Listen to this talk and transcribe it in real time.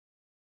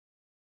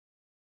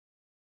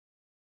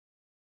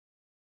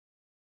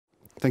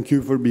Thank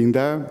you for being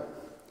there.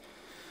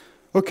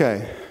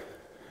 Okay,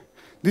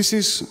 this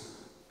is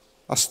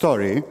a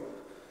story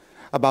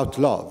about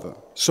love.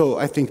 So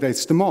I think that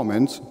it's the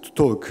moment to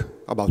talk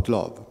about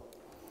love.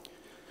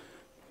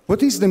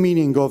 What is the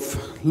meaning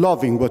of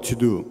loving what you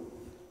do?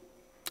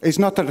 It's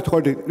not a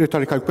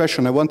rhetorical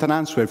question. I want an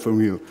answer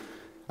from you.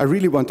 I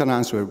really want an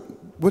answer.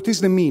 What is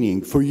the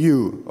meaning for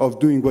you of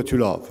doing what you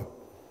love?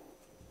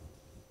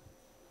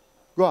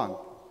 Go on.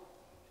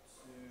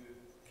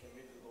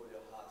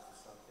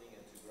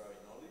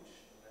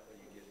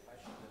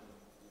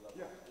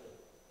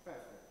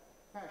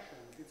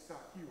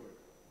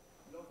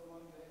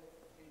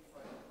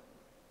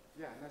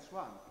 Yeah, next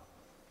one.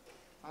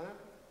 Other?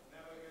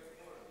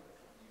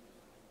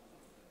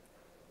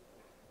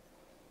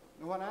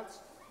 No one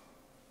else?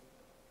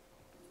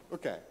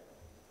 Okay.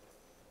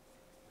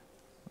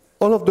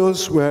 All of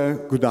those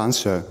were good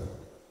answers.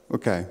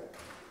 Okay.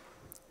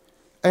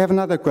 I have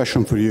another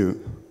question for you.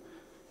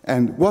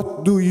 And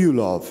what do you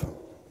love?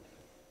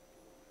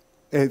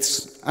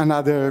 It's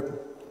another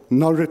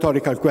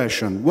non-rhetorical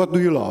question. What do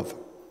you love?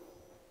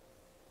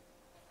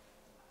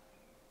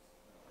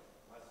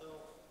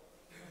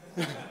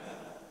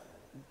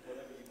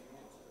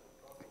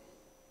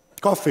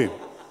 Coffee.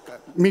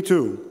 Me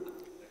too.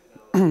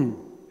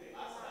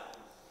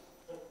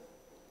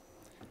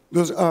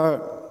 Those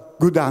are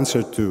good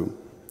answers too.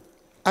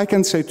 I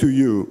can say to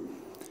you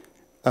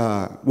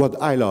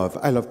what I love.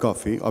 I love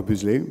coffee,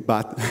 obviously,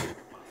 but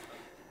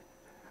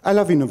I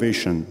love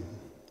innovation,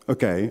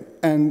 okay?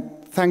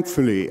 And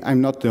thankfully,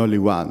 I'm not the only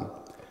one.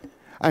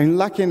 I'm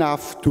lucky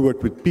enough to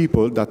work with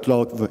people that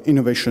love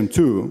innovation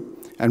too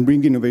and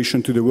bring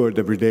innovation to the world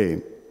every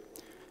day.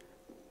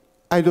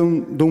 I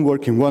don't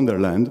work in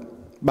Wonderland,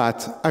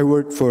 but I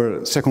work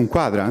for Second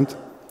Quadrant.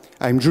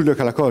 I'm Giulio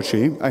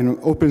Calacoci. I'm an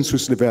open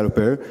source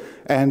developer,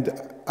 and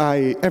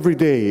every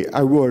day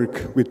I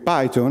work with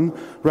Python,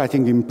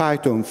 writing in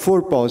Python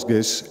for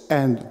Postgres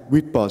and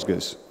with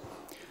Postgres.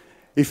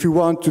 If you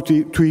want to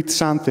tweet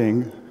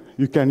something,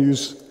 you can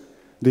use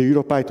the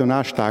EuroPython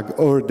hashtag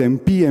or the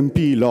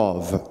PMP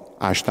love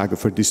hashtag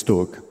for this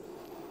talk.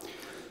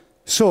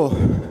 So,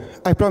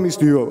 I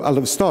promised you a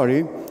love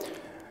story.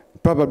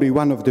 Probably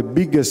one of the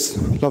biggest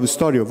love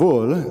story of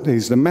all. There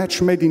is the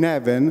match made in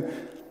heaven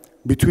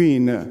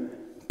between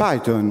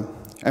Python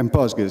and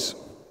Postgres.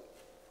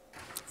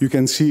 You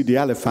can see the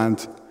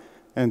elephant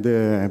and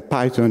the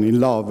Python in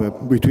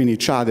love between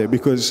each other,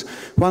 because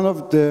one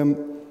of the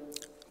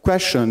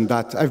questions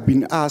that I've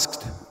been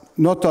asked,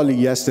 not only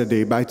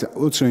yesterday, but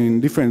also in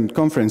different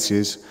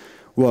conferences,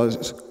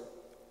 was,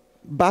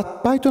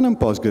 but Python and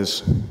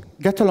Postgres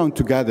get along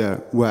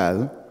together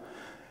well?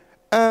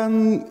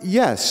 And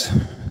yes,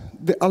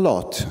 a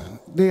lot.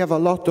 They have a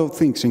lot of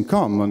things in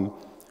common.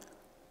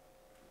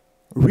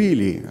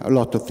 Really, a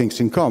lot of things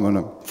in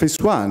common.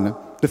 First one,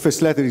 the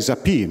first letter is a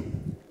P.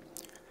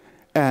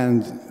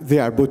 And they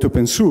are both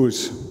open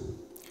source.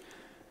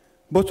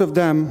 Both of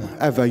them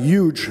have a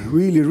huge,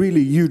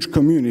 really huge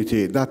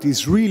community that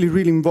is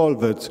really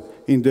involved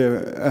in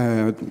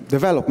the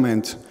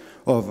development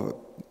of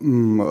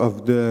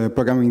the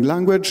programming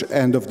language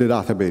and of the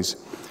database.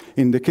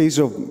 In the case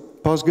of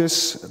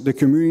Postgres, the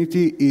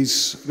community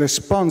is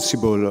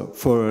responsible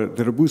for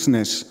the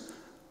robustness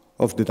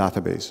of the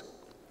database.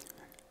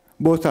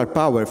 Both are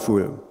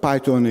powerful.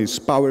 Python is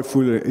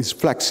powerful, is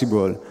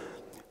flexible.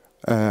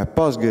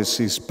 Postgres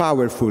is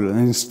powerful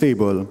and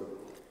stable.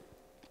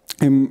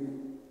 And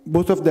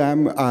both of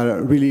them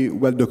are really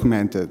well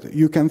documented.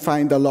 You can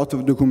find a lot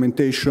of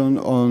documentation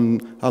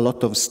on a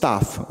lot of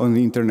stuff on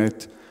the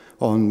internet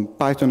on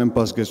Python and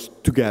Postgres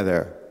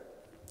together.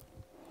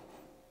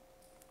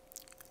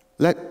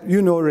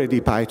 You know already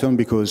Python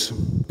because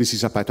this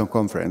is a Python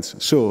conference.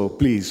 So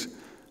please,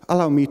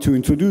 allow me to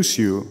introduce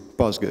you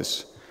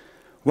Postgres.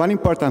 One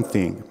important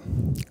thing,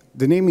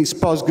 the name is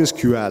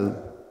PostgreSQL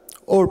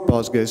or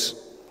Postgres,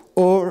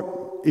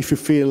 or if you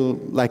feel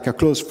like a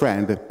close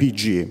friend,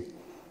 PG,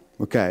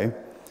 okay?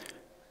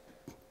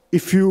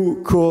 If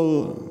you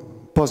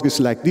call Postgres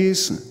like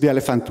this, the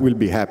elephant will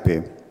be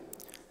happy.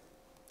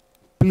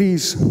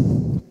 Please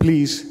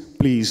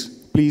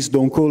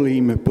don't call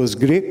him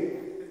Postgre,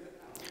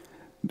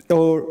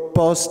 or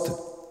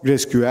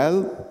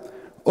PostgreSQL,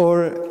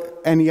 or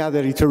any other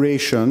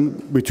iteration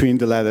between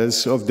the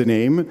letters of the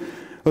name.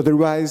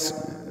 Otherwise,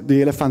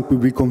 the elephant will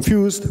be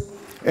confused.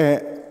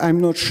 I'm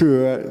not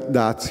sure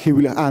that he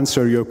will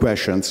answer your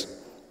questions.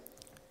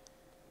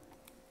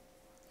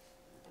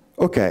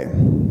 Okay.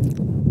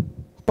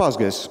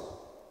 Postgres,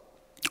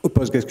 or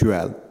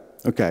PostgreSQL,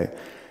 okay,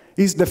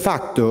 is de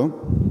facto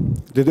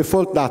the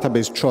default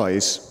database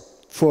choice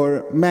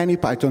for many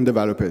Python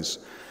developers.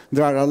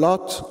 There are a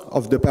lot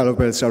of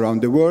developers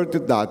around the world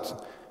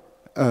that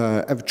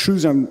have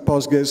chosen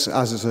Postgres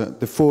as a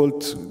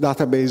default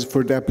database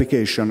for the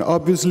application.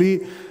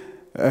 Obviously,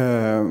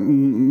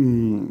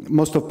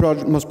 most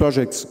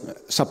projects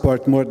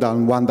support more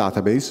than one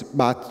database,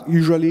 but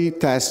usually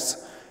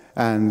tests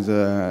and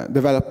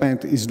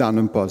development is done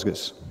on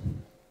Postgres.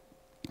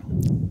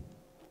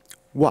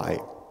 Why?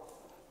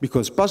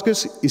 because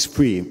Postgres is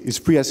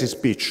free as a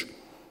speech.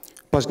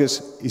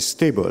 Postgres is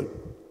stable.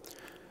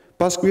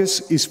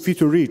 Postgres is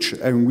feature-rich,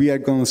 and we are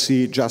going to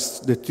see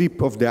just the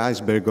tip of the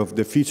iceberg of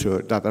the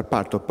features that are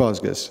part of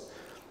Postgres.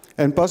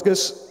 And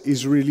Postgres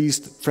is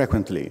released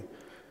frequently.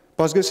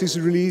 Postgres is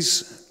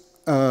released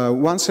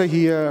once a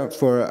year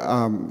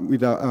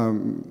with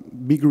a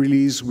big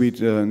release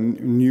with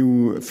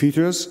new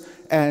features,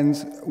 and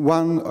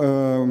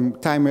one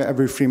time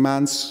every 3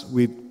 months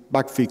with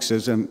bug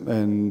fixes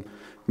and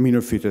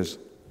minor features.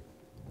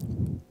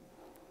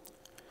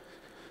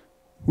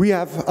 We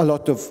have a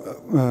lot of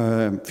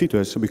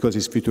features because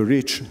it's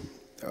feature-rich.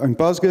 In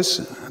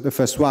Postgres, the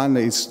first one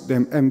is the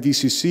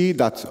MVCC,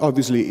 that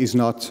obviously is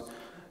not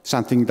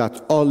something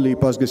that only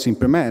Postgres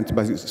implement,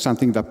 but it's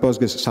something that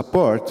Postgres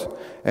support,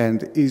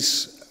 and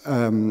is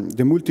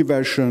the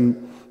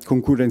multi-version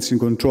concurrency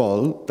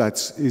control. That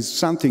is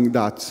something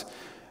that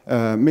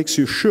makes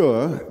you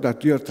sure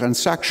that your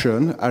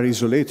transactions are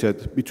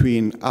isolated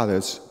between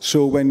others.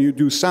 So when you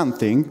do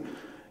something,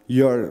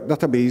 your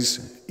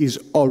database is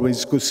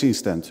always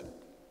consistent.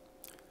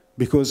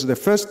 Because the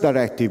first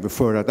directive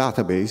for a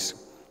database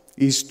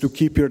is to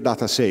keep your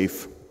data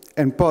safe.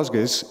 And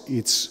Postgres,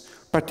 it's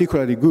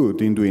particularly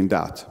good in doing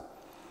that.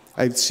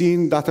 I've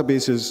seen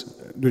databases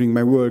during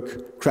my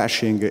work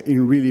crashing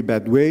in really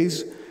bad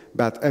ways,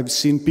 but I've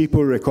seen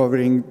people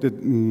recovering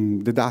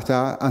the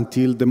data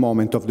until the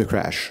moment of the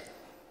crash.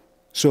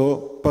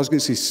 So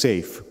Postgres is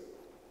safe.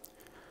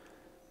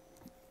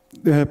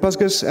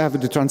 Postgres have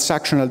the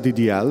transactional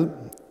DDL.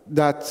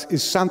 That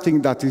is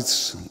something that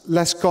is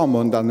less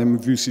common than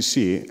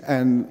MVCC.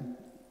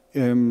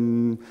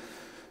 And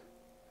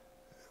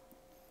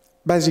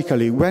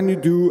basically, when you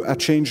do a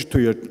change to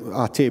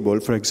your table,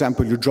 for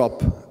example, you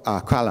drop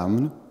a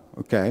column,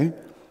 okay?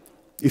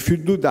 If you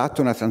do that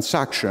on a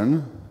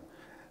transaction,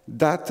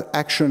 that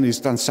action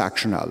is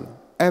transactional.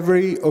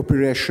 Every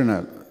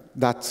operation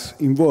that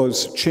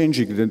involves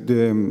changing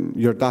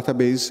your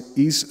database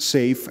is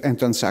safe and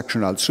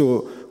transactional.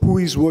 So who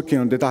is working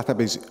on the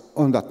database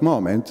on that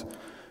moment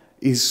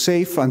is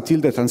safe until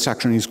the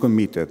transaction is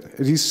committed.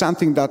 It is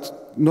something that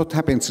not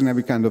happens in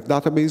every kind of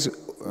database.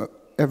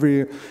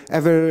 Every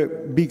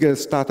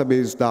biggest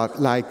database that,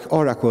 like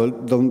Oracle,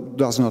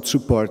 does not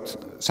support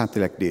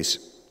something like this.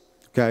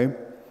 Okay?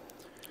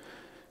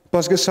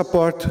 Postgres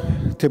support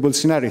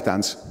tables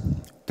inheritance.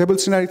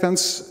 Tables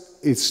inheritance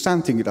is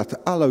something that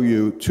allows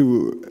you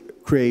to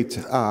create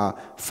a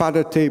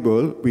father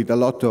table with a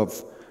lot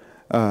of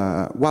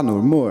one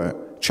or more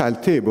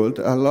child tables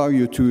that allow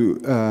you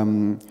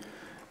to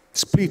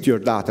split your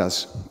data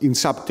in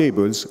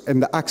subtables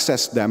and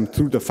access them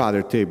through the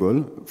father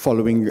table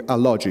following a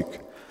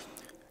logic.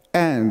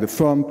 And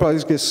from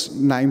Postgres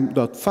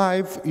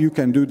 9.5, you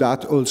can do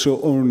that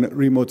also on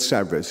remote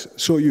servers.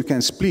 So you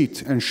can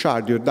split and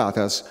shard your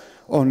data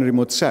on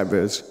remote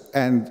servers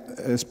and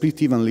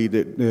split evenly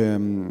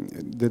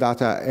the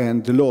data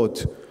and the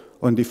load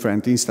on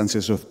different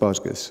instances of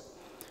Postgres.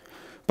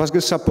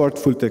 Postgres support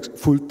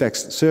full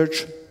text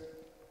search.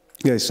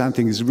 Yeah,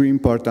 something is really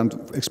important,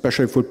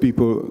 especially for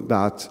people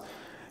that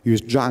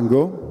use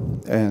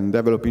Django and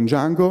develop in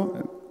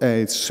Django.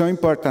 It's so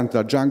important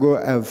that Django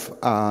have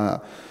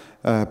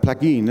a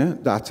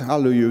plugin that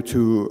allows you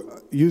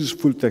to use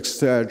full text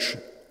search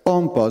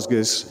on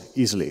Postgres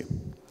easily.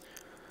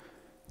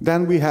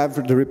 Then we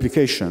have the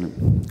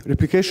replication.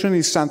 Replication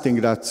is something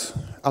that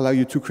allows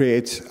you to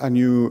create a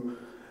new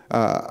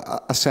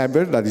a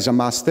server that is a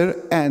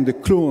master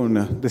and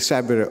clone the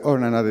server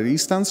on another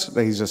instance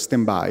that is a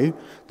standby.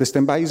 The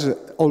standby is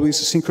always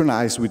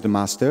synchronized with the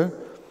master,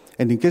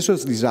 and in case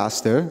of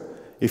disaster,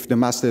 if the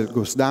master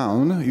goes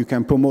down, you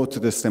can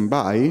promote the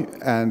standby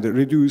and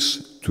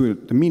reduce to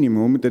the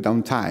minimum the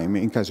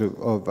downtime in case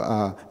of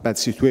a bad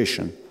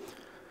situation.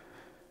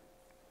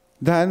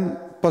 Then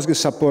Postgres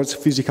supports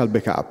physical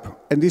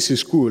backup, and this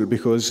is cool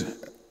because,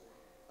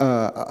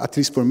 at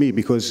least for me,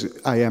 because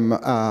I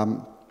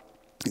am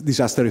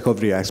disaster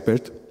recovery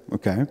expert,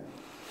 okay?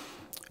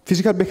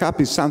 Physical backup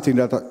is something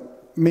that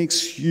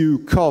makes you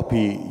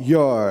copy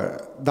your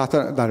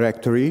data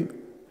directory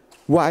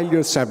while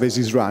your service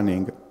is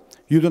running.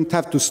 You don't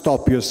have to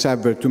stop your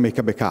server to make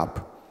a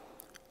backup.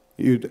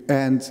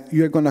 And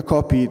you're going to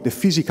copy the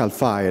physical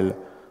file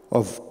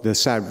of the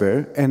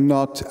server and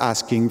not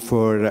asking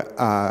for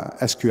a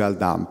SQL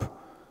dump.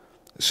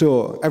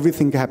 So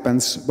everything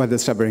happens while the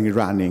server is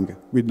running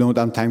with no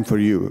downtime for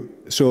you.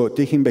 So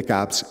taking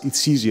backups,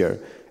 it's easier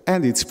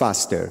and it's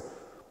faster,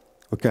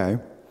 okay?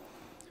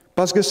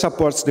 Postgres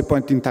supports the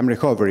point-in-time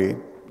recovery.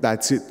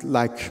 That's it,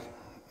 like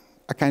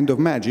a kind of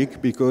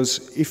magic,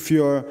 because if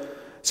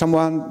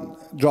someone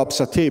drops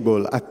a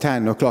table at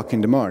 10 o'clock in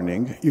the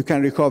morning, you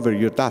can recover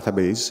your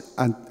database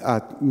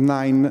at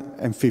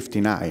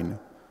 9:59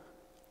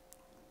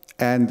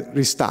 and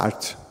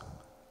restart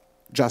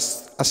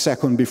just a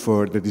second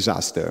before the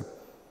disaster.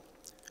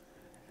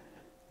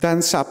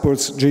 Then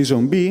supports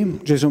JSON-B.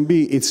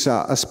 JSON-B is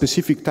a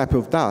specific type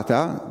of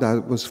data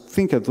that was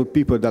thinking for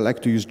people that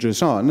like to use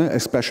JSON,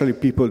 especially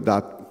people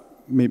that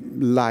may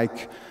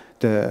like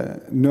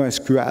the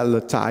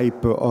NoSQL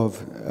type of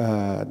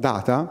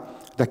data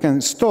that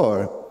can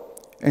store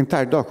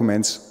entire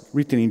documents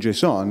written in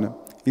JSON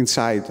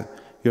inside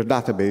your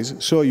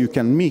database, so you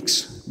can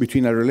mix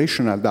between a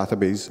relational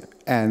database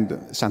and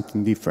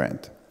something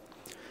different.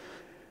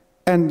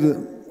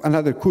 And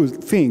another cool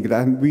thing,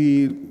 and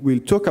we will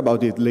talk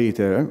about it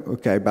later,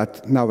 okay,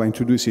 but now I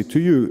introduce it to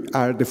you,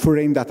 are the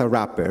foreign data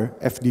wrapper,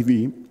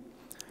 FDV.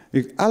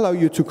 It allows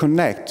you to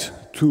connect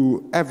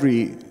to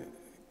every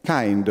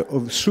kind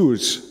of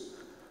source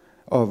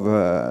of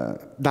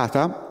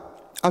data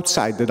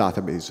outside the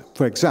database.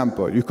 For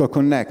example, you could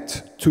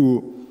connect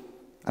to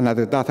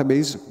another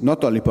database,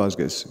 not only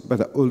Postgres,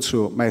 but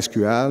also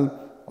MySQL,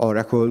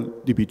 Oracle,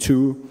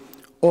 DB2,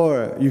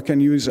 or you can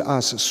use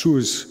as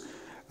source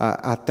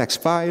a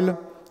text file,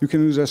 you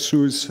can use as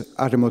source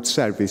a remote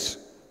service.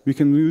 You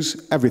can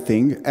use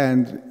everything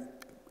and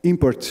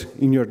import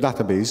in your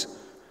database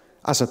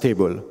as a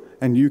table.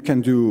 And you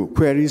can do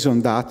queries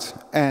on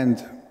that,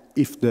 and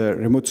if the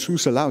remote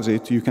source allows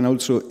it, you can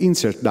also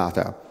insert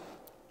data,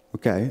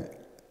 okay?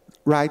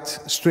 Right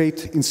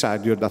straight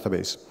inside your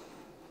database.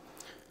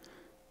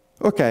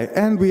 Okay,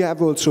 and we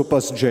have also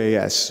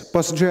PostgreSQL.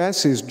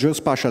 PostgreSQL is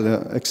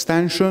geospatial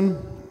extension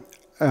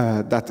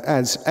that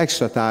adds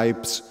extra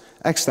types,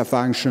 extra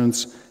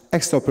functions,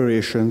 extra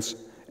operations,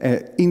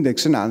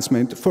 index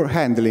enhancement for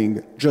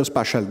handling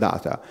geospatial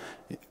data.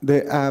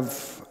 They have,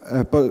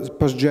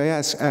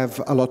 PostgreSQL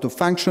have a lot of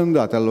functions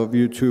that allow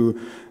you to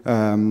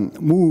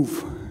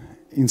move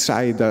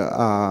inside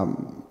a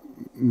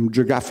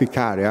geographic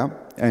area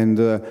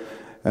and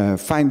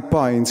find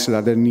points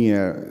that are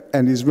near,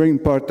 and it's very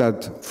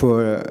important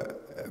for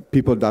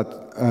people that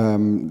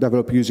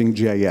develop using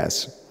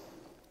GIS.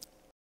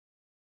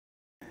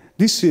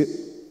 This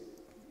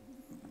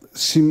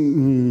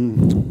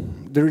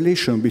the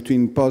relation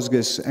between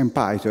Postgres and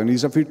Python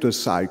is a virtuous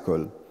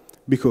cycle,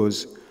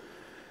 because,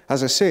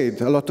 as I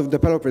said, a lot of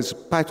developers,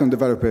 Python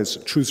developers,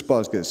 choose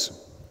Postgres,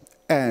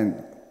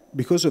 and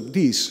because of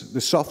this,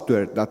 the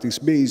software that is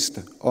based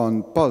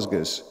on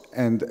Postgres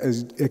and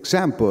as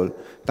example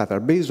that are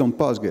based on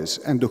Postgres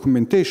and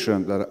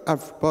documentation that are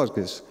for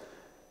Postgres,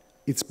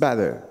 it's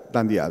better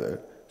than the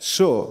other.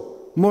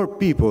 So more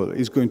people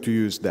is going to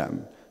use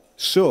them.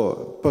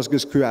 So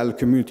PostgreSQL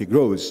community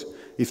grows.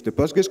 If the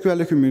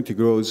PostgreSQL community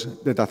grows,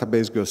 the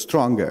database goes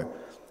stronger.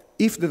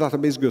 If the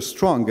database goes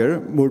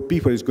stronger, more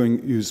people is going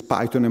to use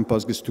Python and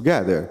Postgres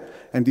together.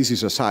 And this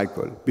is a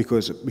cycle.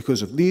 Because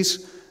of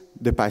this,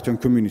 the Python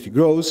community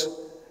grows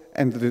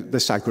and the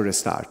cycle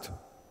restarts.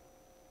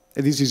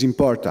 And this is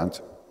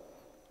important.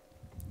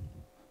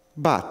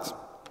 But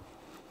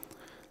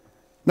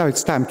now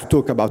it's time to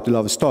talk about the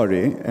love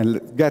story, and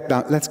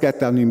let's get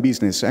down in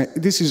business.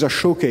 This is a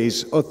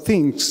showcase of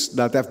things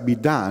that have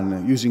been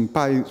done using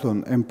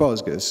Python and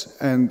Postgres.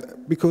 And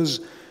because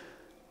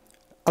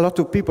a lot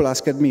of people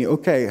asked me,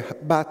 okay,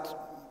 but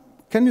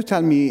can you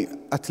tell me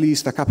at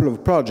least a couple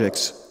of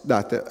projects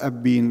that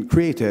have been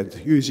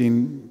created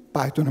using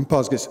Python and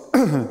Postgres?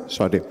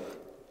 Sorry.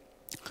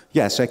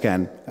 Yes, I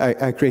can.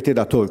 I created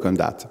a talk on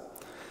that.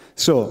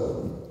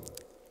 So,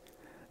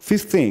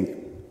 fifth thing,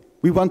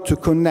 we want to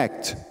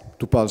connect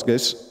to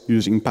Postgres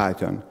using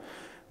Python.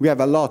 We have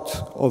a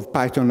lot of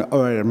Python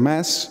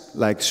ORMs,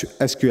 like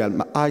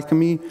SQL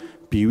Alchemy,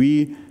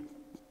 PV,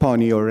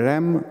 Pony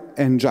ORM,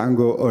 and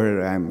Django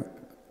ORM,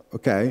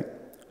 okay?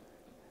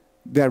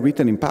 They are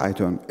written in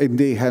Python, and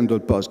they handle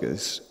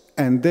Postgres.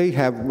 And they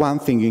have one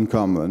thing in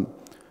common.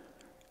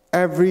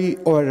 Every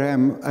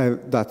ORM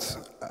that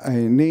I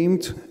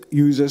named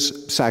uses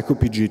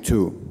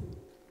PsychoPG2.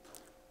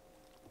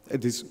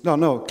 It is,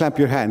 no, clap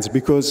your hands,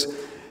 because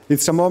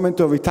it's a moment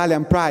of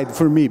Italian pride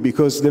for me,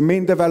 because the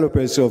main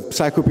developers of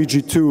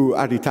PsychoPG2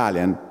 are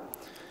Italian.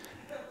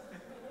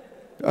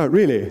 Oh,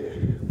 really?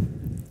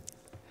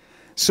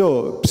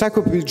 So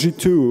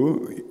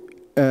PsychoPG2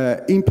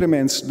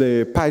 implements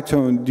the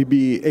Python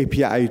DB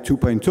API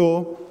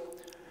 2.0.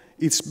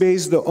 It's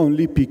based on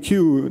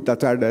libpq,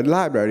 that are the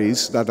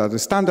libraries, that are the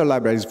standard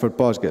libraries for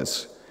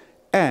Postgres.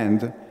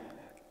 And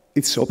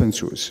it's open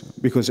source,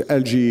 because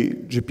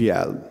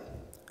LGGPL.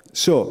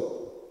 So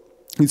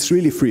it's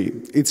really free.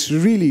 It's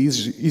really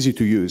easy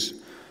to use.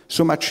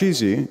 So much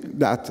easy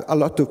that a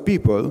lot of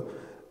people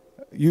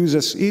use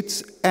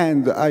it,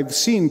 and I've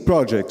seen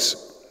projects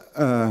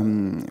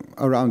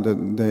around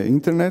the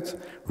internet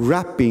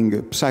wrapping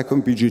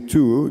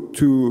PsychoPG2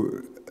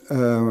 to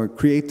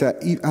create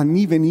an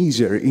even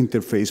easier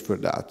interface for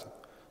that.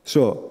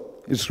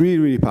 So it's really,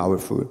 really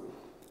powerful.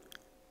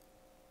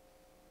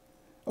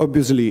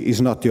 Obviously,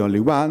 it's not the only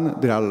one.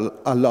 There are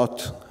a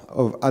lot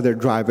of other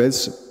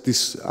drivers.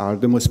 These are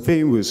the most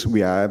famous.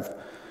 We have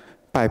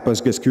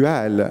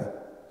PyPostgreSQL,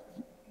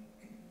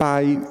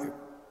 PyGraphQL,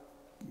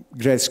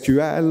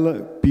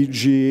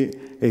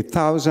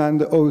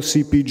 PG8000,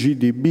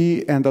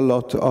 OCPGDB, and a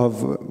lot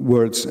of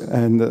words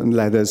and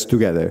letters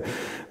together.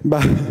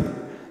 But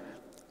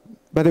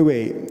by the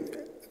way,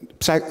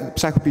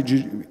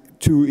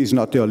 PsychoPG2 is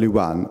not the only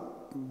one.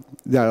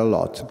 There are a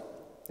lot,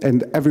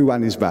 and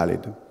everyone is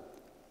valid.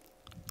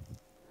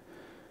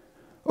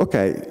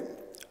 Okay,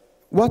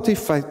 what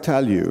if I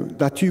tell you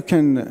that you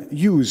can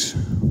use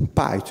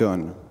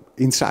Python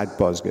inside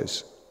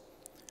Postgres?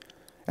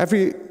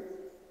 Every,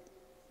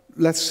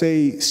 let's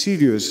say,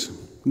 serious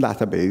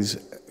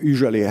database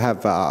usually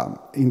have an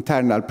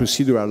internal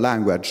procedural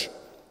language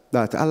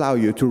that allow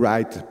you to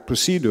write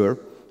procedure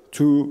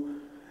to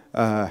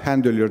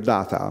handle your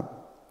data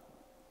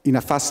in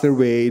a faster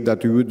way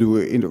that you would do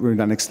in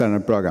an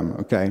external program,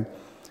 okay?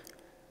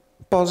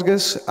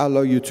 Postgres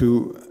allow you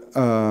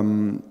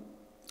to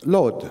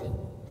load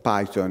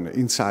Python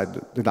inside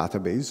the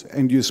database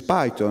and use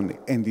Python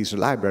and these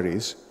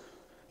libraries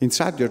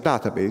inside your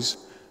database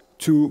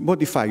to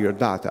modify your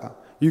data.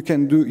 You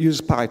can use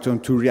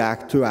Python to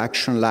react to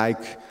action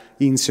like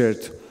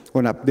insert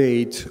or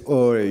update,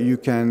 or you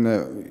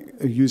can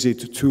use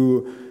it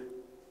to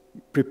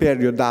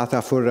prepare your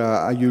data for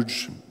a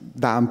huge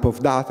dump of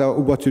data, or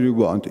what you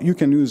want. You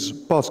can use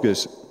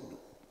Postgres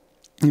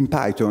in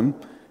Python,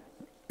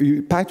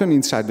 Python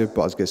inside the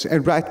Postgres,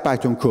 and write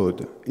Python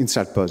code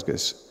inside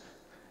Postgres.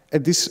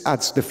 And this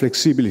adds the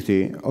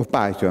flexibility of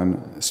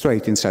Python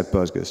straight inside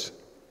Postgres.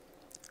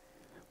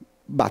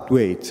 But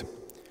wait,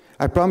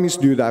 I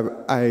promised you that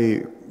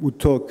I would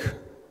talk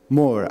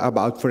more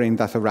about foreign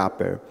data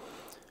wrapper.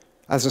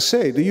 As I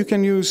said, you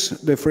can use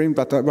the foreign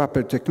data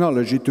wrapper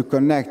technology to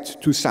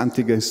connect to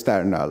something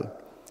external.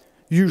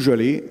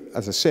 Usually,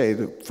 as I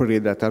said,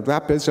 foreign data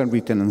wrappers are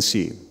written in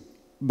C.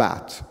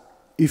 But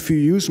if you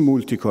use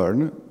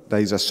Multicorn,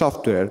 that is a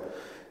software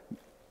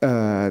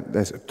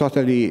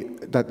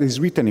that is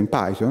written in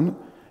Python,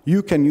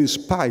 you can use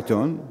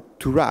Python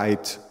to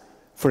write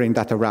foreign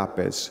data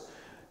wrappers.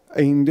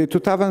 In the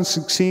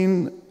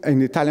 2016, in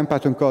the Italian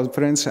Python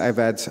conference, I've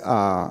had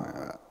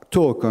a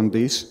talk on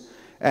this,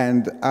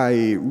 and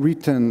I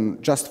written,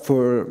 just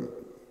for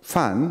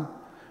fun,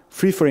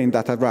 3 foreign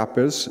data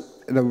wrappers,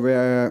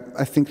 where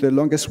I think the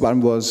longest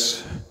one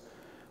was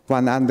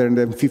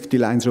 150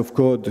 lines of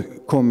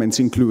code, comments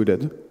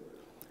included,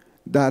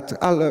 that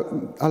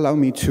allow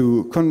me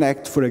to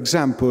connect, for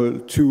example,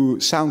 to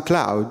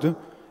SoundCloud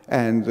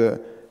and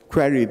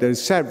query the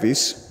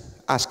service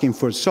asking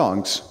for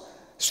songs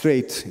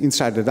straight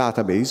inside the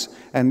database,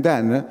 and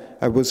then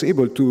I was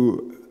able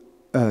to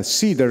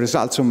see the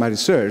results of my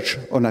research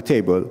on a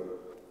table.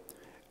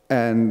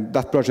 And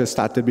that project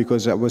started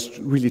because I was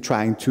really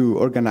trying to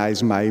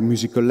organize my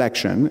music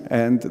collection,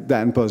 and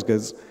then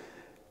Postgres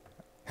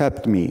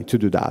helped me to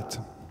do that.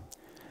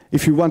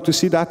 If you want to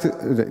see that,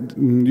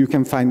 you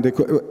can find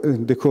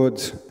the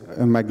code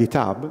on my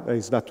GitHub. There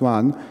is that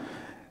one.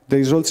 There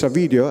is also a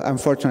video.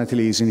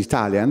 Unfortunately, it's in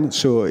Italian,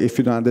 so if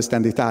you don't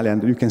understand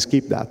Italian, you can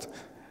skip that.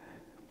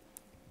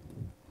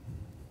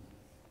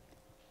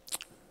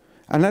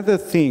 Another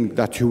thing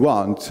that you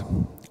want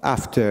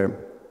after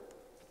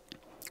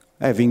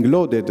having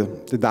loaded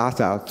the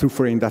data through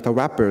foreign data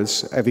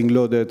wrappers, having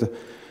loaded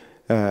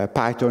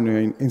Python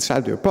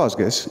inside your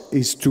Postgres,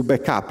 is to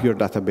back up your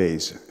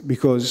database,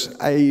 because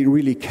I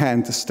really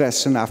can't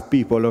stress enough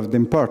people of the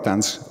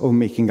importance of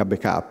making a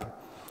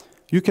backup.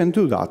 You can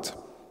do that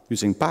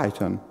using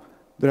Python.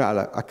 There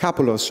are a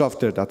couple of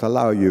software that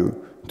allow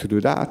you to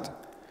do that.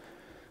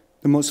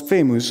 The most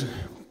famous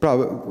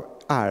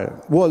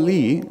are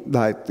Wall-E,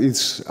 that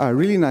is a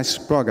really nice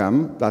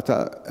program that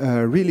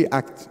really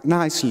acts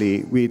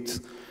nicely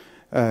with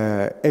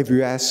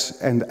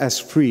AWS and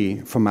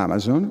S3 from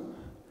Amazon.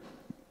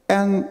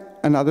 And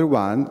another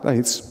one that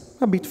is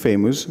a bit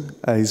famous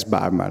is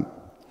Barman.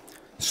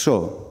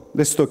 So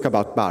let's talk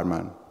about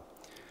Barman.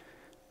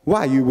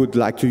 Why you would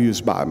like to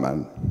use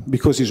Barman?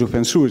 Because it's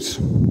open source.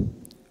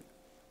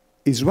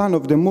 It's one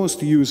of the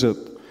most used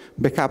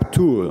backup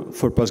tools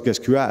for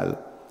PostgreSQL.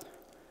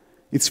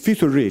 It's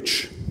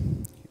feature-rich.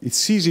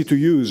 It's easy to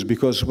use,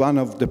 because one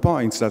of the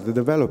points that the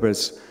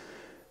developers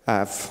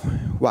have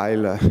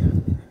while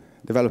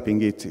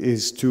developing it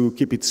is to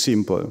keep it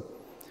simple.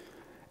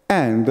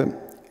 And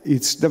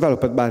it's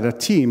developed by a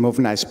team of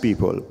nice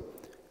people.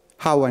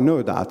 How I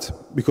know that?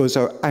 Because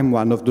I'm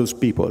one of those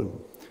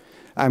people.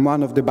 I'm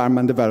one of the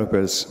Barman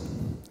developers.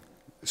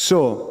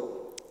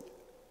 So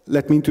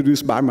let me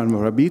introduce Barman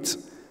for a bit.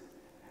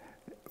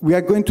 We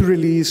are going to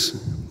release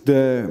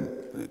the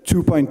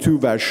 2.2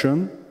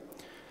 version.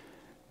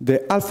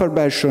 The alpha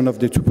version of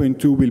the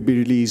 2.2 will be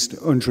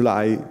released on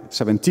July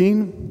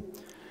 17.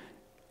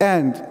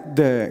 And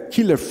the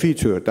killer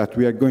feature that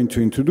we are going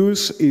to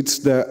introduce is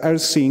the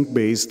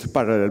rsync-based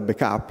parallel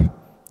backup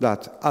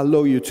that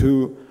allow you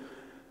to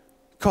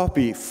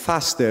copy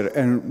faster,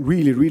 and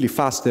really, really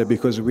faster,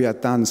 because we have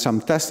done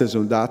some tests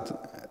on that,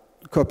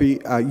 copy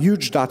a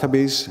huge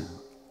database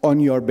on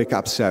your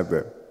backup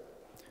server.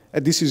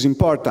 And this is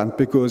important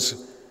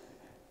because,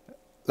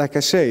 like I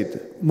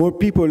said, more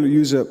people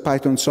use a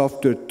Python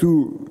software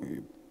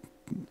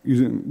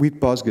with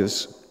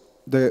Postgres,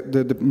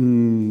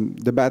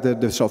 the better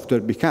the software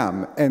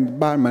become. And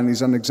Barman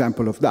is an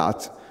example of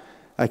that.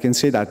 I can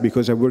say that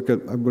because I worked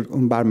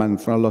on Barman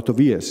for a lot of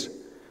years.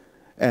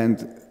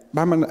 And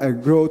Barman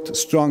grew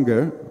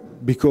stronger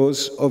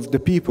because of the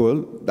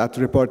people that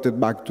reported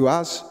back to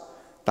us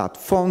that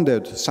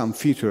founded some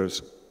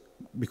features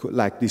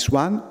like this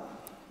one.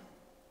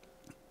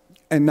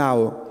 And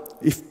now,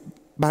 if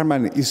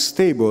barman is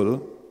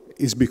stable,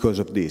 it's because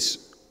of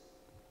this.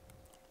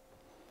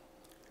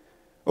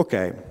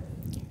 Okay.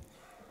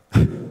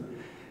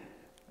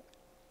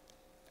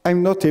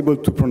 I'm not able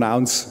to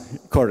pronounce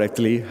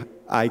correctly.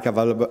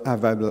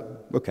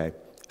 Okay.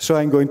 So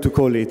I'm going to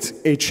call it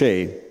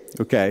HA,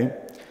 okay?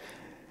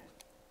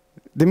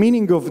 The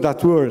meaning of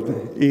that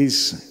word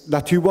is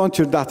that you want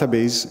your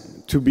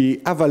database to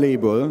be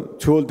available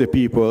to all the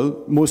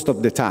people most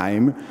of the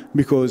time,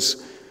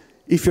 because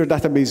if your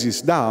database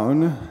is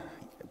down,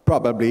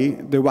 probably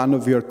the one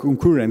of your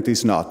concurrent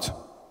is not.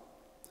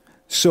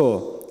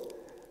 So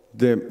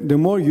the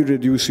more you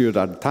reduce your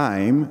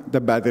time, the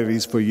better it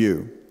is for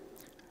you.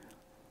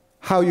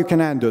 How you can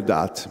handle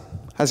that?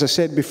 As I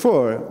said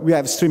before, we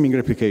have streaming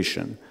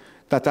replication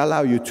that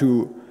allow you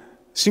to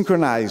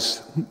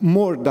synchronize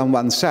more than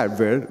one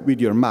server with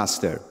your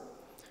master.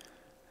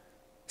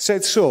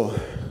 Said so,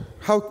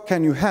 how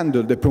can you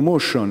handle the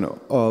promotion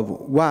of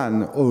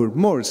one or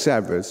more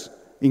servers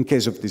in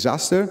case of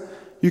disaster?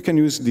 You can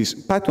use this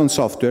Python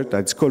software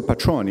that's called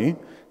Patroni,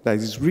 that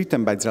is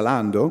written by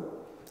Zalando.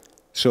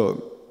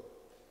 So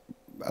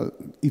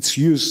it's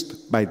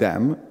used by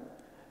them.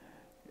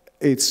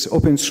 It's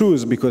open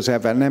source because I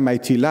have an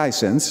MIT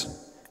license.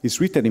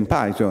 It's written in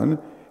Python,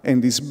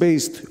 and it's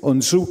based on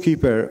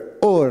Zookeeper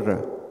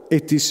or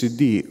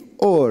etcd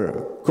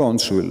or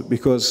Consul,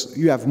 because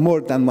you have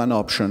more than one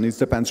option. It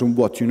depends on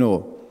what you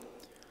know.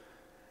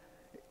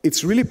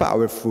 It's really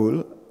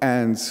powerful,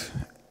 and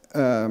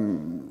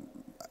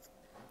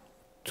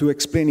to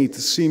explain it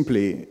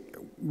simply,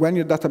 when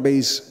your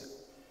database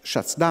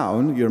shuts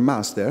down, your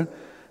master,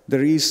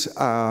 there is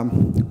a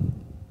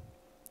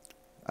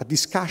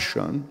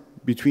discussion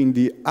between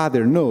the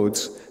other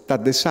nodes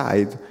that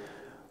decide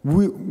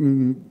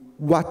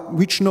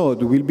which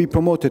node will be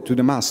promoted to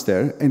the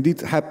master, and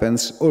it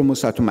happens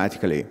almost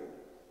automatically.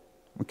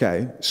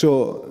 Okay,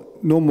 so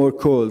no more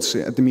calls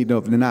at the middle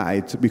of the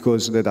night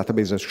because the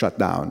database is shut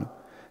down.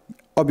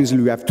 Obviously,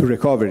 we have to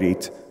recover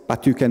it,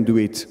 but you can do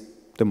it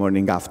the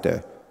morning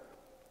after.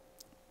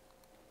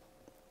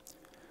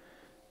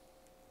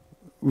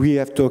 We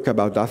have talked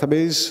about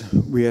database,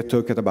 we have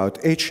talked about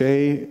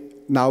HA,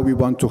 now we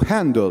want to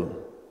handle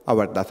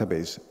our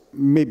database,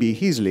 maybe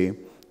easily.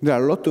 There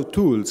are a lot of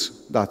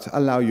tools that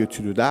allow you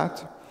to do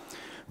that.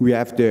 We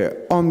have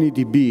the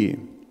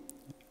OmniDB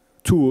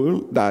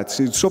tool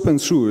that's open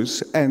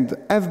source and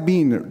have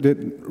been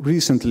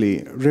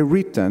recently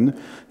rewritten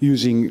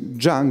using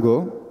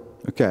Django.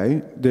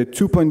 Okay, the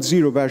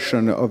 2.0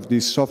 version of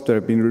this software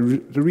has been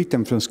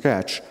rewritten from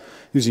scratch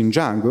using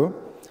Django.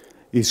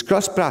 It's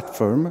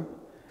cross-platform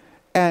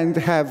and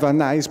have a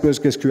nice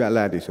PostgreSQL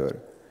editor.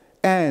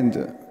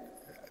 And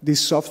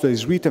this software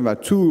is written by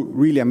two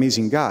really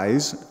amazing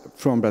guys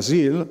from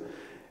Brazil,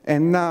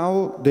 and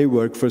now they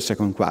work for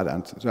Second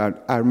Quadrant,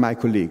 are my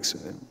colleagues.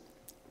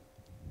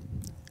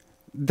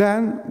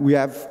 Then we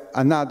have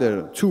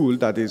another tool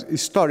that is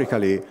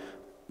historically,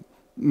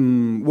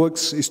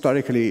 works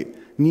historically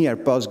near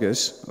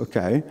Postgres,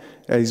 okay,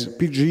 is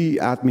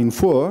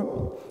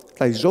pgadmin4,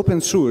 that is open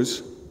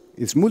source,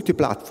 it's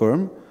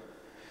multi-platform,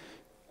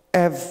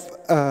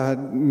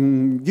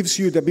 gives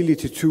you the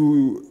ability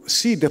to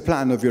see the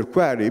plan of your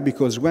query,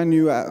 because when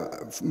you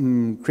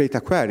create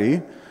a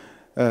query,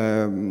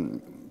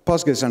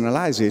 Postgres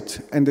analyzes it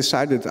and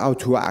decided how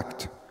to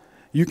act.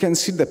 You can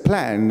see the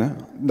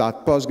plan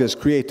that Postgres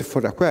created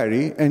for a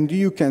query, and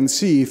you can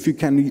see if you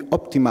can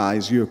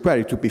optimize your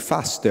query to be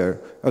faster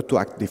or to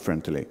act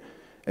differently.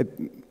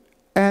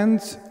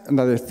 And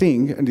another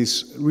thing, and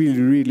it's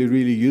really, really,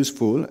 really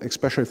useful,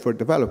 especially for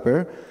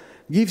developer,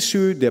 gives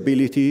you the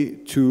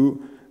ability to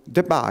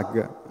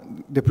debug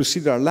the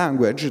procedural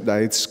language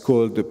that it's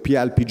called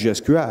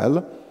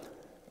PL/PGSQL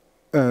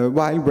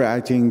while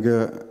writing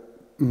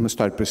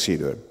storage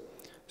procedure.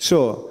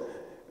 So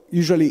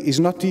usually it's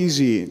not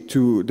easy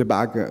to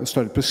debug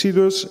storage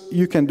procedures.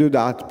 You can do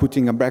that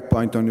putting a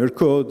breakpoint on your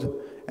code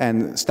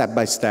and step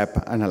by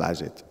step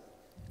analyze it.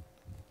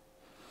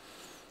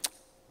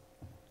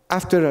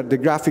 After the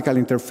graphical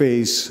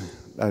interface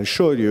I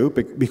showed you,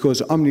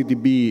 because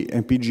OmniDB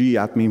and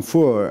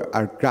pgadmin4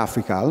 are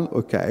graphical,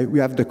 okay, we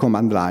have the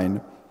command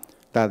line.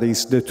 That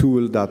is the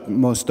tool that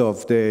most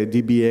of the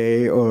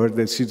DBA or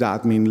the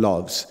sysadmin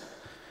loves.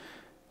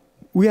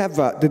 We have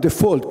the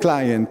default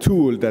client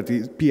tool that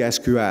is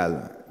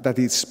PSQL, that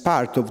is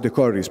part of the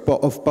core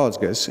of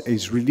Postgres,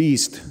 is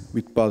released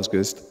with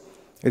Postgres.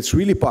 It's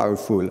really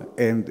powerful,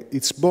 and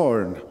it's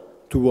born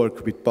to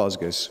work with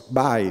Postgres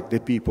by the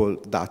people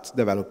that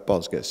develop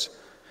Postgres,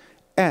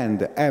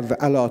 and have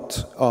a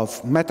lot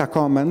of meta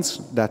comments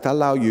that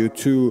allow you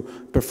to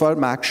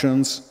perform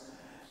actions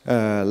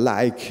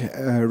like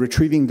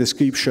retrieving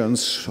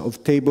descriptions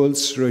of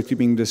tables,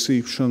 retrieving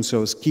descriptions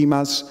of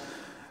schemas,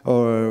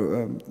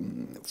 or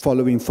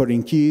following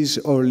foreign keys,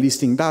 or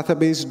listing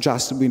database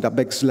just with a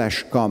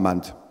backslash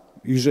command.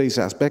 Usually it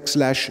has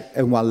backslash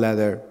and one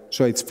letter,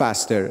 so it's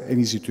faster and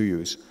easy to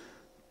use.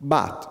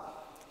 But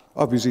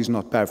obviously it's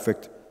not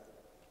perfect.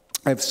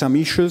 I have some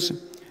issues,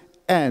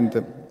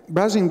 And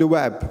browsing the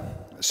web,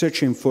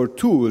 searching for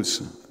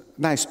tools,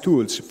 nice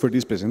tools for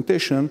this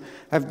presentation,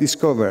 I've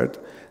discovered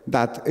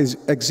that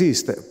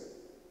exists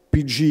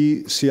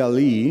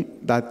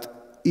PGCLE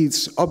that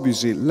is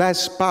obviously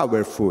less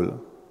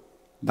powerful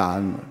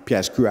than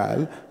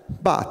PSQL,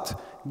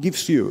 but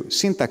gives you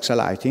syntax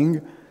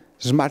highlighting,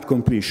 smart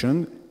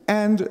completion,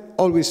 and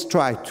always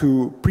try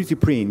to pretty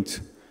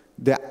print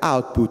the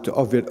output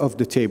of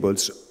the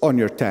tables on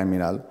your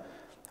terminal.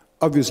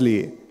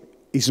 Obviously,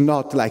 it's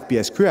not like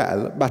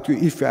PSQL, but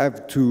if you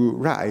have to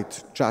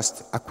write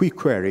just a quick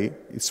query,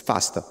 it's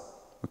faster.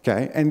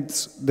 Okay? And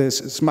the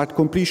smart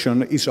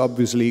completion is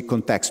obviously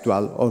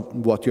contextual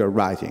on what you're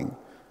writing.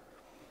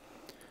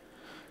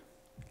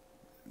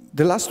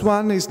 The last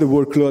one is the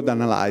workload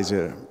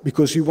analyzer,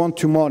 because you want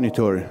to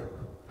monitor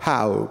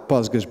how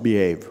Postgres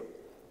behave.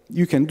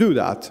 You can do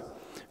that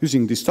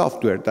using this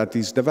software that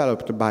is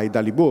developed by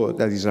Dalibor,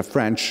 that is a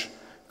French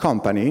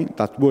company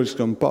that works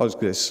on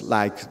Postgres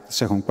like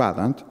Second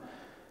Quadrant,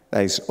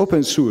 that is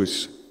open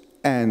source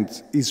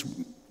and is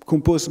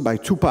composed by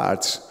two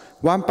parts.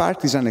 One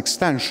part is an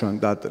extension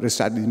that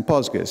resides in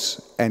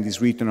Postgres and is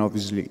written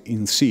obviously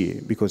in C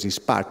because it's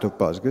part of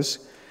Postgres.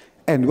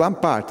 And one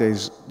part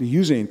is the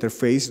user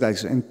interface that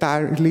is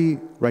entirely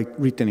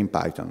written in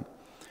Python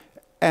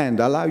and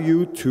allow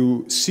you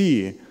to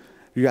see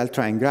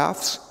real-time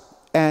graphs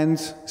and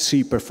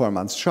see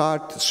performance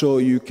chart, so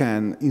you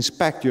can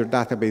inspect your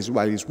database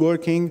while it's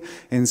working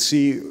and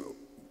see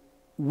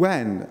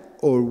when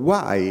or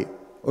why,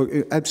 or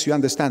it helps you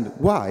understand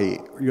why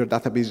your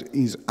database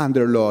is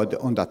under load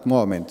on that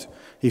moment.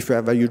 If you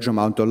have a huge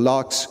amount of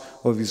logs,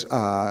 or this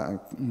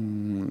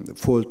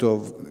fault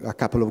of a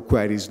couple of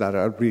queries that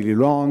are really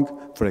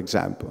long, for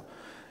example.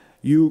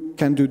 You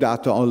can do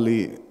that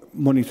only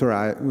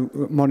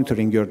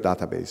monitoring your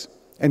database.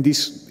 And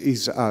this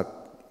is a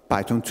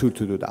Python tool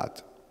to do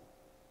that.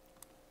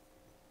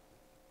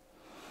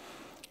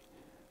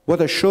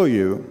 What I show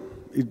you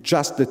is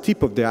just the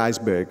tip of the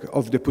iceberg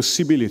of the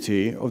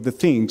possibility of the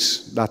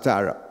things that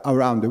are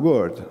around the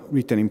world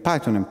written in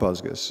Python and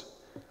Postgres.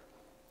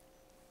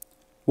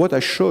 What I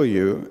show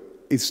you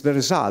is the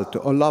result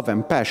of love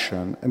and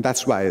passion, and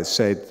that's why I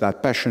said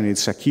that passion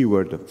is a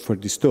keyword for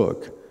this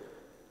talk.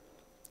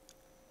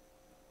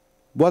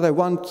 What I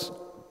want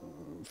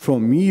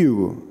from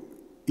you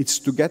is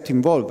to get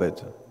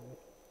involved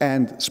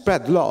and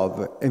spread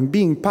love and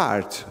being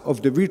part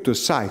of the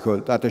virtuous cycle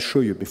that I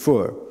showed you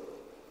before.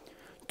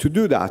 To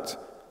do that,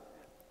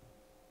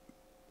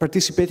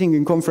 participating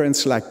in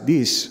conferences like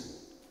this,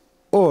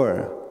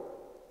 or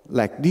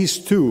like these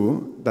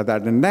two, that are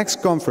the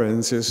next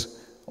conferences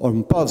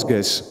on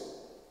Postgres,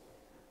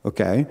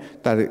 okay?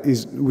 That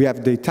is, we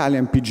have the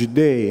Italian PG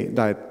Day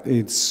that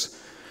it's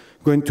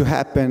going to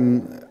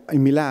happen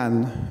in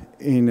Milan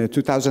in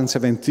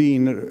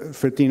 2017,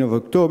 13th of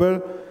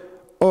October,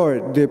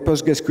 or the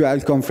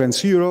PostgreSQL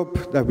Conference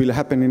Europe that will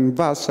happen in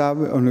Warsaw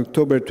on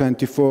October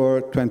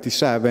 24,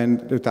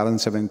 27,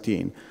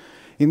 2017.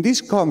 In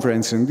this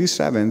conference, in these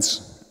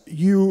events,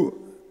 you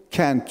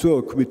can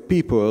talk with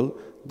people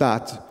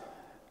that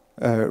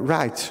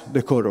write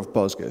the code of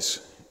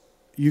Postgres.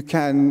 You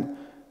can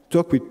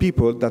talk with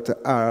people that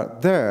are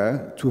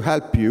there to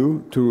help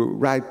you to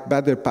write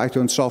better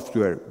Python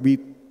software with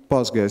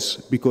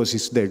Postgres because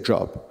it's their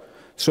job.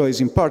 So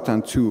it's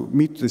important to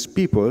meet these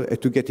people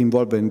and to get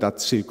involved in that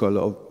circle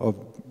of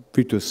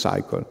virtuous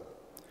cycle.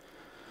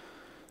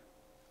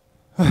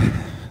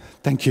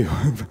 Thank you.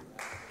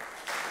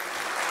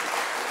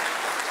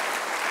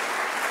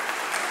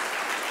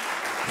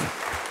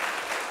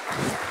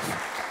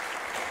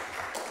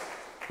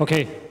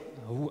 Okay,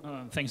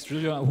 thanks,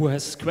 Giulio. Who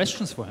has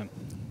questions for him?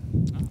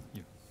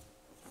 You.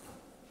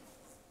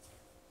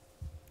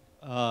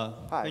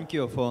 Thank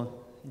you for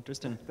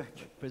interesting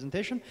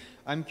presentation.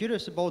 I'm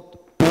curious about.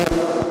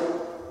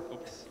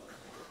 Oops.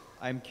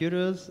 I'm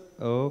curious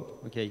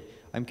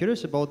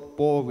about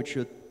PO, which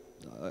you,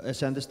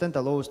 as I understand,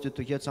 allows you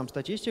to get some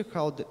statistics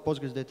how the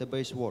Postgres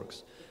database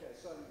works. Okay,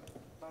 sorry,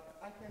 but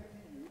I can't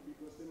hear you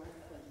because the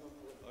microphone is not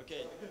working.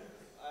 Okay,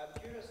 I'm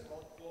curious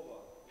about PO,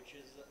 which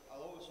is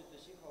allows you to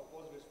see how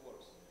Postgres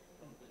works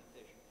from the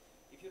presentation.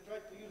 If you try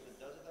to use it,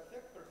 does it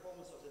affect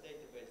performance of the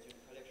database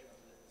during collection of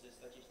the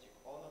statistic,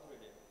 or not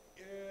really?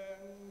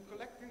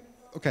 Collecting.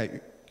 Okay,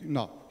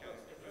 no.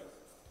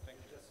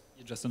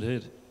 You just don't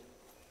hit.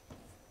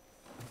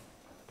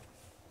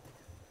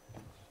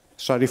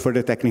 Sorry for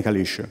the technical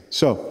issue.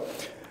 So,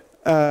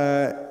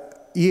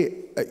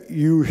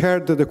 you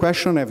heard the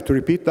question, I have to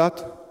repeat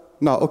that?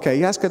 No, okay,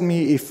 he asked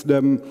me if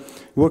the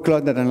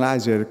workload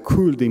analyzer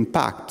could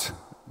impact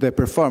the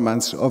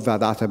performance of a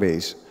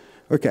database.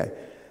 Okay,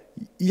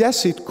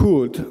 yes, it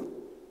could,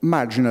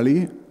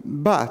 marginally,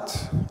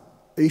 but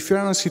if you're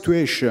in a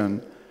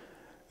situation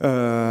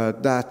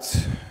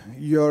that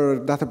your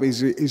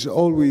database is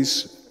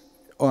always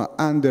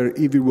under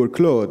heavy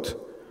workload,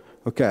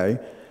 okay,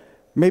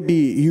 maybe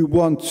you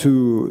want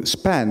to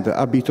spend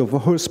a bit of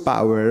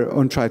horsepower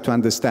on trying to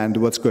understand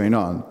what's going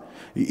on.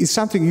 It's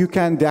something you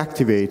can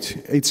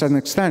deactivate. It's an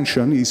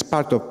extension, it's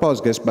part of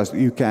Postgres, but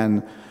you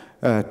can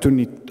turn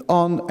it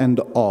on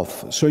and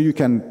off. So you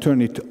can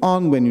turn it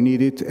on when you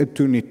need it and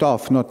turn it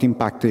off, not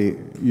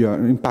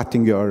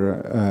impacting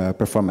your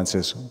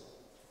performances.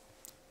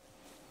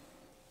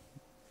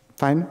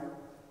 Fine?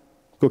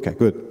 Okay,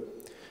 good.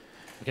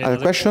 Okay, Other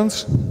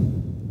questions?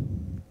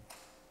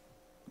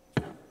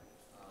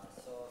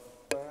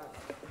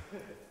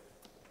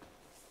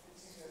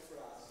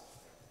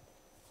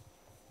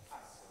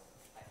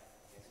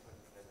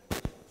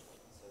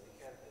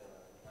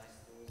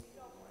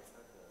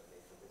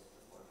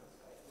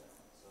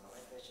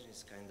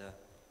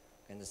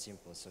 Kind of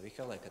simple. So we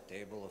have like a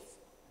table of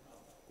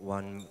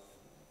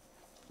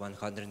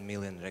 100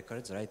 million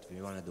records, right?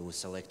 We want to do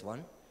select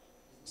one.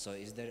 So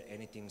is there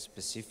anything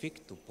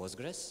specific to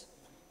Postgres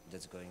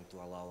that's going to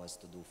allow us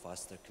to do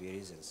faster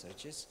queries and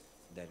searches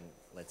than,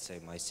 let's say,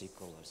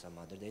 MySQL or some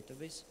other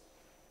database?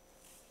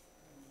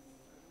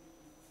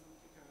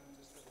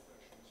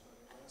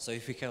 So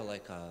if we have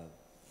like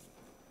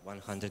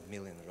 100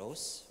 million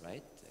rows,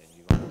 right, and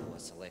you want to do a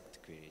select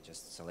query,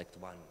 just select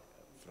one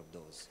from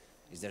those.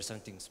 Is there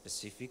something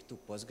specific to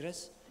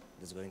Postgres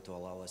that's going to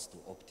allow us to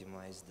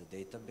optimize the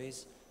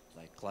database,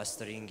 like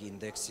clustering,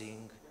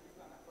 indexing?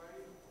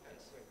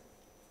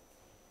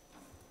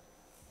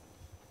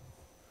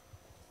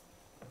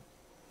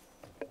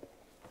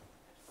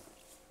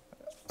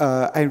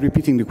 I'm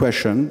repeating the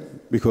question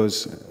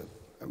because,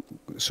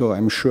 so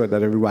I'm sure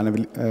that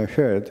everyone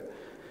heard.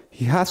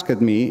 He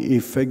asked me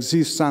if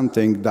exists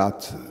something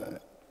that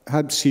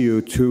helps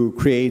you to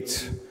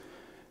create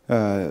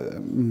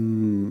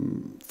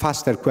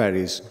faster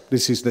queries.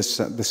 This is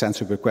the sense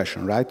of your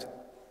question, right?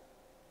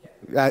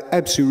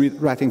 Helps you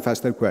writing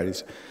faster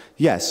queries.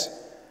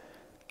 Yes.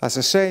 As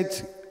I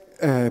said,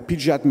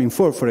 pgadmin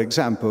 4, for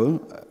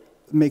example,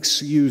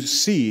 makes you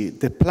see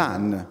the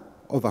plan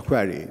of a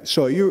query.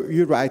 So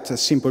you write a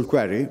simple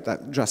query,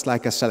 that just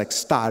like a select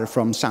star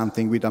from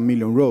something with 1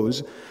 million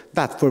rows,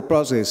 that for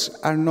Postgres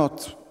are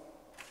not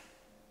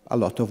a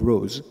lot of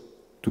rows,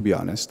 to be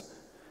honest.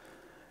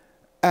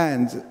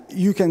 And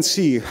you can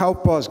see how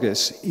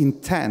Postgres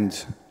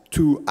intend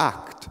to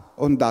act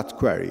on that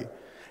query.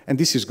 And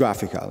this is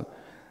graphical.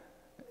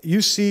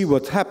 You see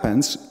what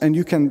happens, and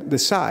you can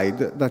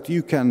decide that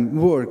you can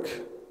work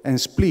and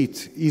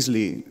split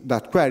easily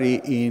that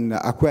query in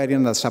a query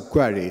and a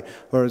subquery,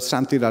 or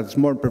something that's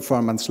more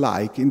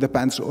performance-like. It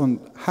depends on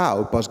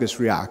how Postgres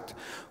react.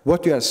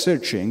 What you are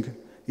searching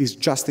is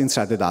just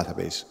inside the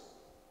database.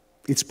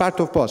 It's part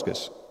of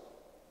Postgres.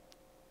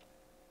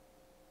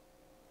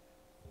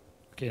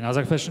 Okay,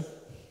 another question?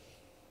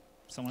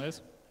 Someone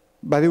else?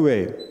 By the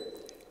way,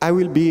 I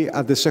will be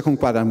at the second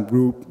quadrant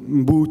group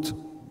booth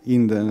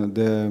in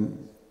the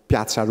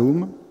Piazza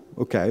room.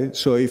 Okay,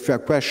 so if you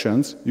have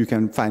questions, you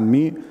can find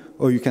me,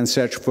 or you can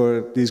search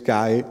for this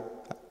guy.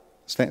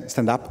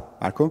 Stand up,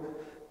 Marco.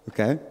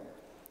 Okay.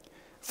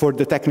 For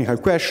the technical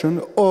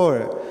question,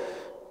 or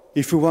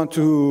if you want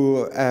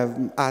to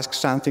ask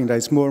something that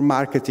is more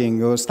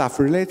marketing or stuff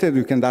related,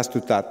 you can ask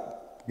to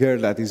that girl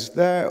that is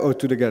there, or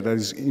to the girl that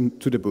is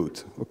into the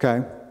booth.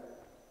 Okay.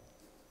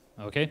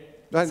 Okay.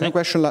 There's a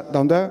question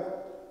down there.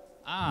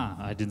 Ah,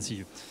 I didn't see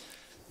you.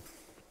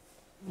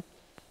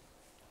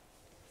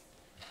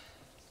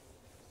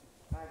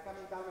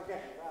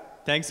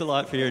 Thanks a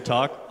lot for your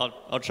talk.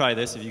 I'll try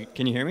this.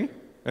 Can you hear me?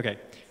 Okay.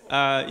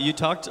 You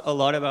talked a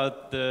lot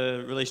about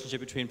the relationship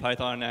between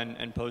Python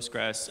and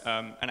Postgres,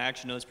 and I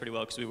actually know this pretty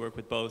well because we work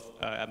with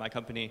both at my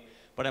company.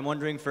 But I'm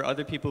wondering, for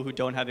other people who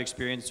don't have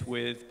experience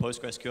with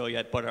PostgreSQL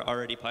yet but are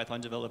already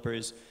Python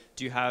developers,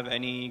 do you have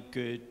any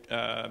good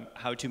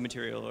how-to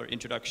material or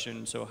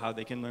introduction, so how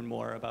they can learn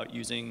more about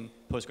using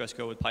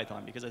PostgreSQL with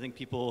Python? Because I think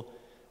people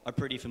are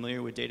pretty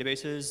familiar with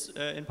databases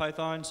in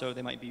Python, so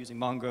they might be using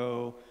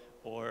Mongo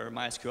or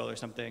MySQL or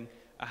something.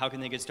 How can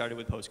they get started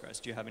with Postgres?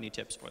 Do you have any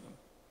tips for them?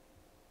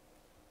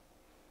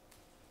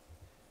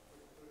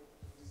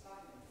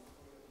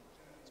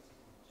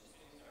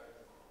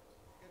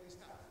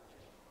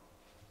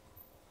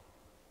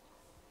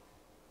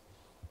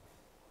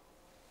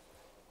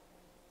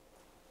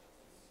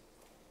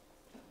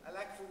 I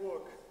like to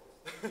work.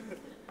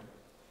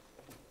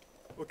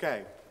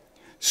 Okay.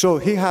 So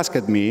he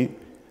asked me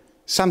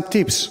some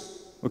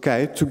tips,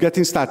 okay, to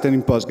getting started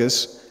in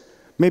Postgres.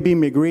 Maybe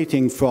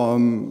migrating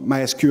from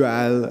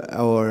MySQL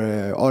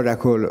or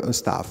Oracle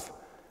stuff,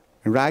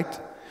 right?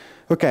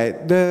 Okay,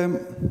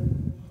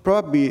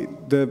 probably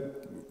the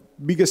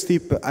biggest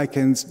tip I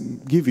can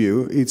give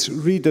you is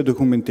read the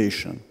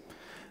documentation.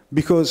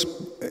 Because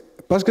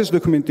Postgres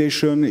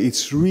documentation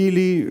is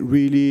really,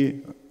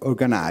 really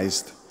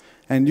organized.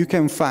 And you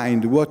can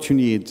find what you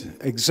need,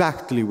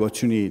 exactly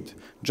what you need,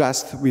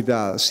 just with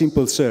a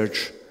simple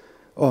search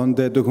on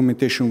the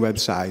documentation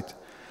website.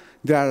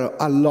 There are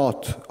a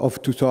lot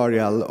of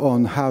tutorials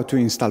on how to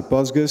install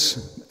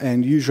Postgres,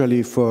 and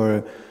usually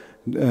for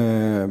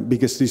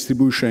biggest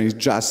distribution is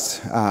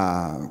just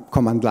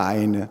command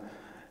line.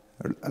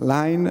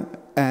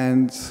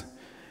 And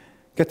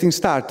getting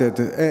started,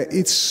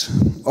 it's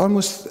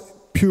almost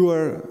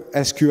pure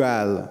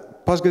SQL.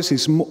 Postgres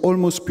is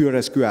almost pure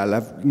SQL.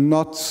 I've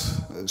not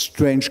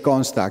strange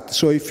construct.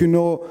 So if you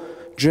know,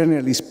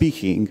 generally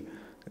speaking,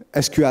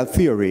 SQL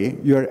theory,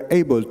 you're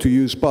able to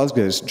use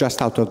Postgres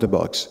just out of the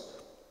box.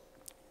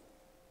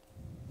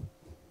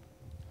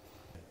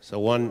 So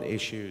one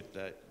issue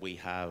that we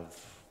have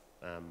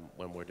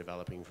when we're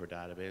developing for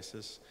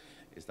databases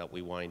is that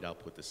we wind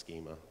up with the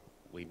schema.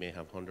 We may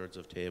have hundreds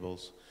of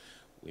tables.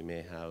 We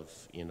may have,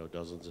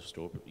 dozens of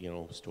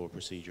store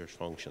procedures,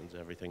 functions,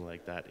 everything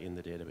like that in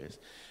the database.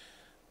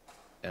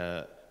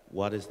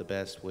 What is the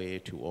best way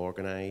to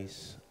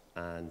organize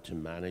and to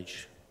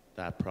manage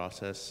that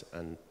process?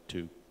 And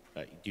to,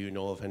 do you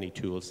know of any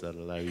tools that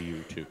allow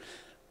you to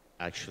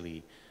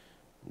actually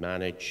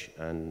manage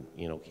and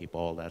keep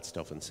all that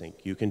stuff in sync?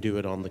 You can do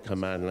it on the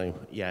command line.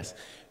 Yes,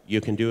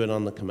 you can do it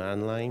on the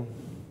command line.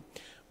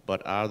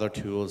 But are there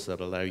tools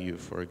that allow you,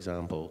 for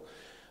example,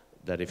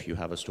 that if you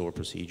have a store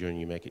procedure and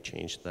you make a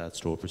change to that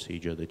store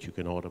procedure, that you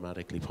can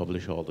automatically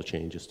publish all the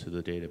changes to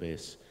the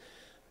database,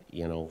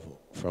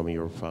 from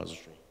your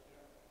repository?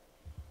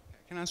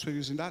 Can I answer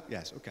using that?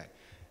 Yes, okay.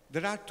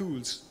 There are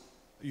tools,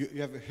 you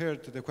have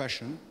heard the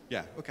question?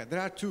 Yeah, okay.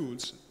 There are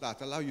tools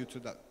that allow you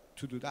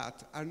to do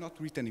that, are not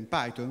written in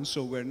Python,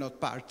 so we're not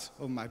part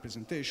of my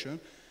presentation.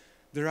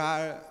 There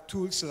are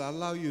tools that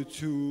allow you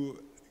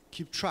to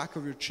keep track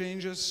of your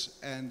changes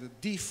and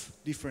diff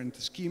different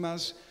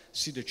schemas,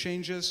 see the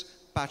changes,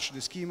 patch the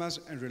schemas,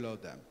 and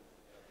reload them.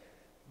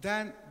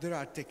 Then there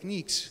are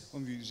techniques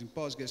of using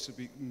Postgres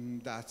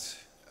that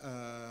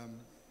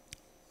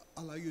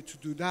allow you to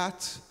do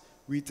that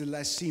with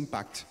less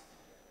impact.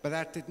 But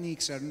our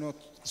techniques are not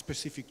a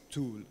specific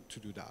tool to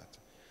do that.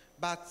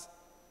 But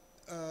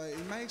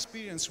in my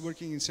experience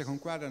working in second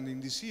quadrant in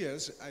these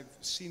years, I've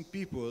seen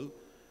people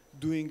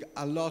doing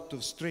a lot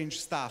of strange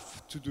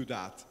stuff to do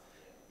that.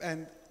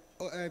 And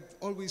I've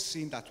always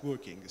seen that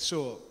working.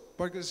 So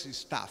Postgres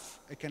is tough.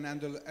 It can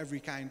handle every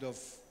kind of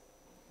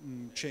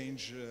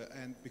change,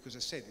 and because I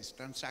said it's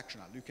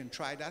transactional. You can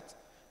try that.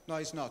 No,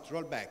 it's not.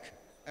 Roll back.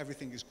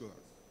 Everything is good.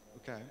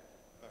 Okay?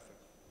 Perfect.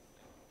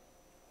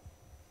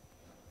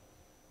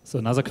 So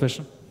another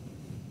question?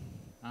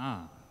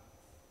 Ah.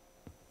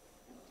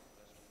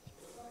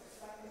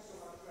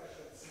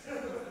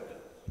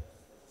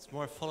 It's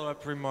more a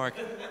follow-up remark.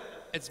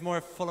 It's more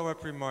a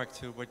follow-up remark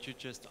to what you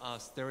just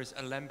asked. There is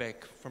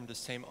Alembic from the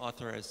same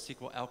author as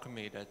SQL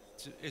Alchemy that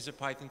is a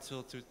Python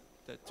tool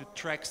to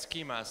track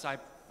schemas.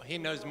 He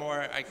knows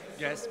more, I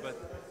guess, but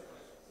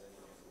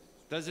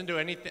doesn't do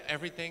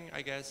everything,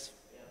 I guess,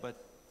 but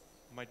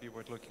might be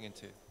worth looking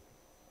into.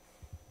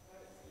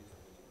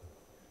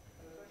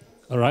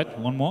 All right,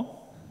 one more?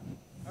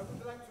 I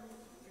would like to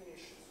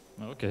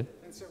finish Okay.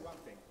 and say one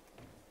thing.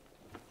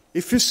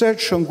 If you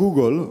search on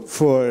Google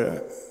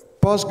for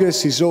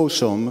Postgres is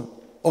awesome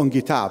on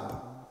GitHub,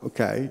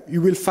 okay,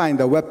 you will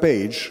find a web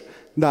page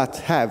that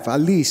have a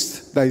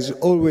list that is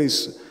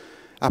always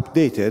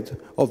updated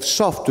of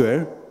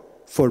software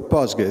for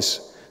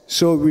Postgres.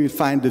 So we will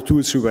find the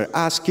tools you were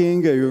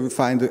asking, you will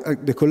find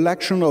the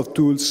collection of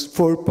tools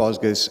for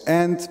Postgres.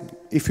 And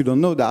if you don't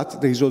know that,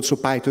 there is also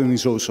Python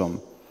is awesome.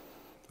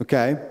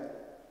 Okay?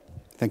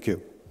 Thank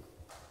you.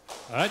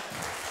 All right.